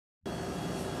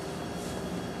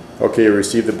Okay, we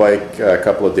received the bike a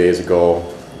couple of days ago.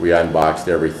 We unboxed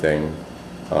everything.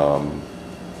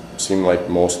 Seemed like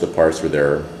most of the parts were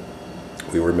there.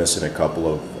 We were missing a couple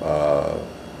of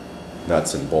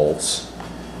nuts and bolts.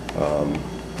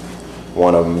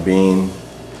 One of them being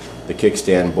the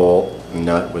kickstand bolt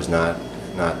nut was not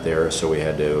there, so we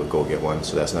had to go get one,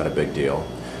 so that's not a big deal.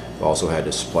 We also had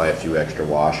to supply a few extra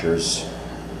washers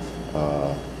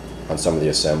on some of the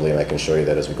assembly, and I can show you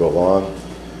that as we go along.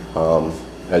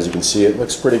 As you can see, it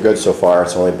looks pretty good so far.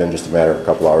 It's only been just a matter of a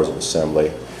couple hours of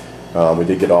assembly. We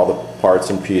did get all the parts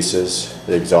and pieces.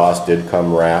 The exhaust did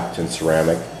come wrapped in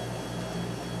ceramic.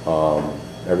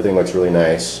 Everything looks really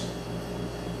nice.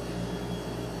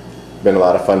 Been a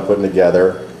lot of fun putting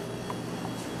together.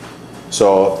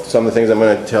 So some of the things I'm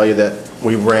going to tell you that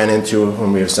we ran into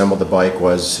when we assembled the bike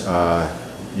was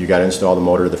you got to install the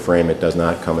motor to the frame. It does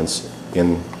not come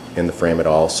in the frame at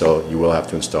all, so you will have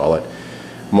to install it.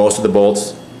 Most of the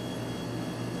bolts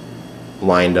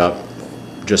lined up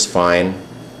just fine.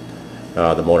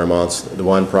 The motor mounts, the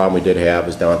one problem we did have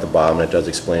is down at the bottom, and it does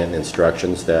explain in the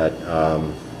instructions that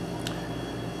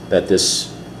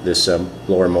this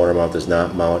lower motor mount does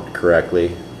not mount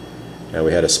correctly, and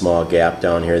we had a small gap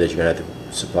down here that you're going to have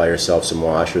to supply yourself some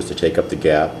washers to take up the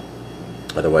gap,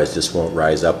 otherwise this won't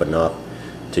rise up enough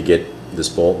to get this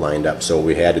bolt lined up. So what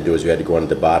we had to do is we had to go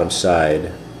into the bottom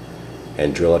side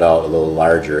and drill it out a little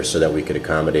larger so that we could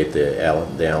accommodate the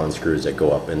Allen screws that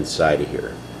go up inside of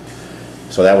here.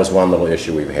 So that was one little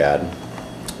issue we've had.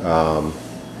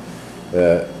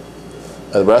 The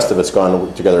rest of it's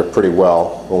gone together pretty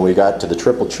well. When we got to the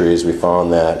triple trees, we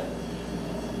found that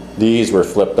these were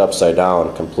flipped upside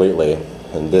down completely,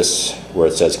 and this, where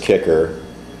it says Kikker,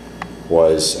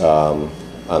 was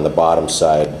on the bottom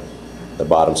side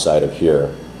of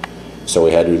here. So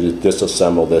we had to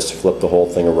disassemble this, flip the whole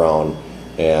thing around,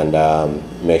 and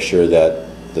make sure that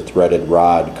the threaded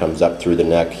rod comes up through the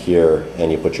neck here,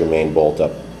 and you put your main bolt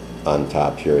up on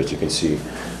top here. As you can see,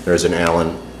 there's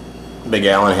an big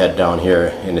Allen head down here,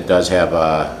 and it does have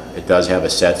a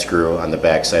set screw on the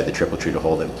back side of the triple tree to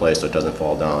hold it in place so it doesn't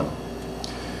fall down.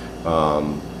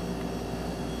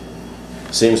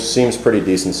 Seems pretty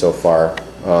decent so far.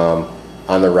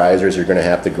 On the risers, you're going to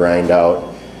have to grind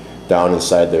out down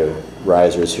inside the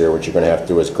risers here. What you're going to have to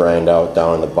do is grind out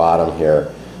down in the bottom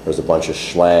here. There's a bunch of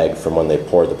slag from when they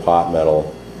poured the pot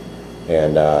metal,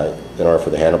 and in order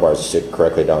for the handlebars to sit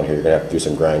correctly down here, you're going to have to do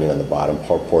some grinding on the bottom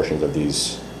portions of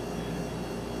these.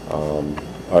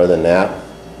 Other than that,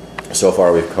 so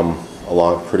far we've come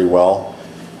along pretty well.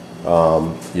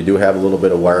 You do have a little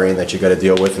bit of wiring that you got to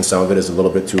deal with, and some of it is a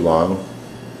little bit too long.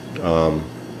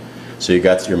 So you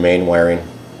got your main wiring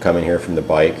coming here from the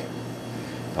bike,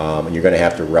 and you're going to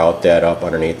have to route that up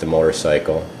underneath the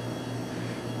motorcycle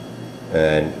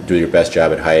and do your best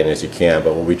job at hiding it as you can.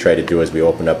 But what we try to do is we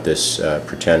open up this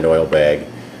pretend oil bag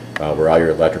where all your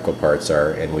electrical parts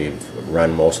are, and we've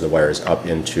run most of the wires up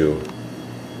into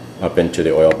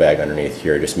the oil bag underneath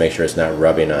here. Just make sure it's not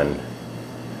rubbing on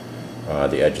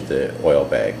the edge of the oil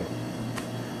bag.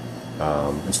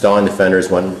 Installing the fenders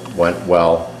went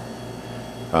well.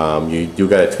 You do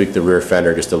got to tweak the rear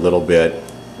fender just a little bit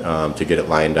to get it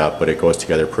lined up, but it goes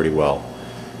together pretty well.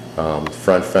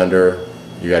 Front fender,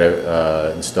 you got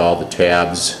to install the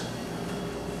tabs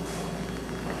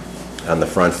on the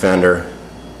front fender.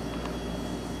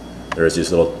 There's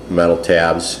these little metal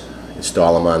tabs.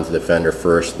 Install them onto the fender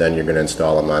first, then you're going to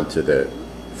install them onto the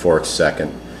forks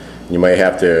second. You might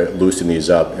have to loosen these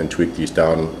up and tweak these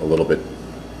down a little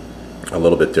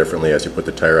bit differently as you put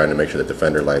the tire on to make sure that the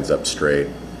fender lines up straight.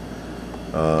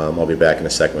 I'll be back in a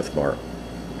second with more.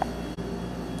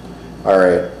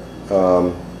 Alright,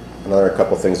 another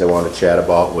couple things I wanted to chat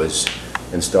about was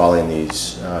installing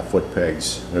these foot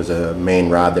pegs. There's a main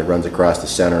rod that runs across the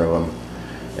center of them,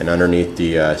 and underneath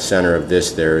the center of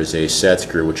this there is a set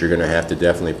screw, which you're going to have to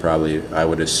definitely probably, I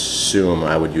would assume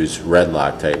I would use red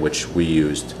Loctite, which we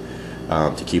used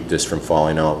to keep this from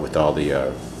falling out with all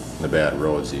the bad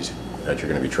roads that you're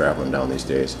going to be traveling down these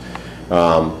days.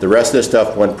 The rest of this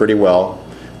stuff went pretty well.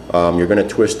 You're going to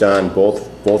twist on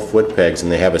both foot pegs,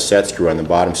 and they have a set screw on the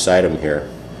bottom side of them here.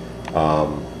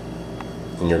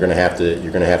 And you're going to have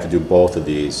to do both of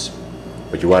these,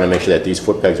 but you want to make sure that these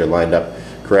foot pegs are lined up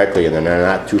correctly and they're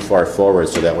not too far forward,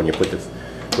 so that when you put your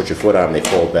foot on them, they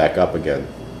fold back up again.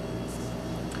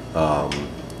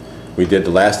 The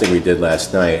last thing we did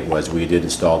last night was we did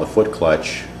install the foot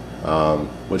clutch,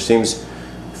 which seems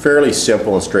fairly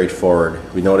simple and straightforward.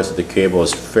 We noticed that the cable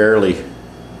is fairly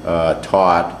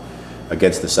taut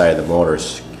against the side of the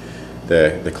motors.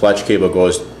 The clutch cable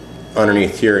goes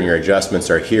underneath here, and your adjustments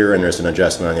are here, and there's an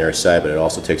adjustment on the other side, but it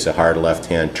also takes a hard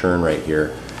left-hand turn right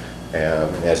here.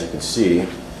 And as you can see,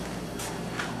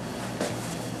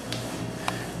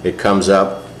 it comes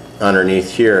up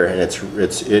underneath here, and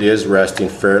it is resting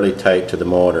fairly tight to the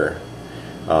motor.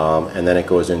 And then it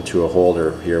goes into a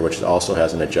holder here, which also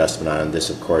has an adjustment on it. This,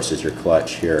 of course, is your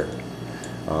clutch here.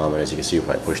 And as you can see, if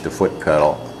I push the foot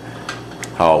pedal,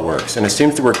 how it works. And it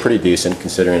seems to work pretty decent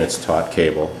considering it's taut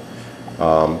cable.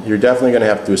 You're definitely going to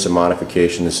have to do some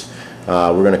modifications.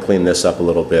 We're going to clean this up a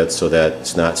little bit so that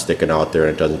it's not sticking out there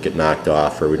and it doesn't get knocked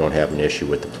off, or we don't have an issue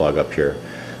with the plug up here.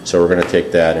 So we're going to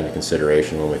take that into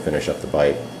consideration when we finish up the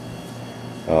bike.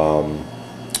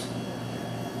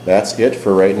 That's it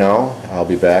for right now. I'll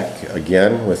be back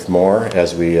again with more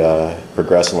as we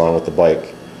progress along with the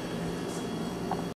bike.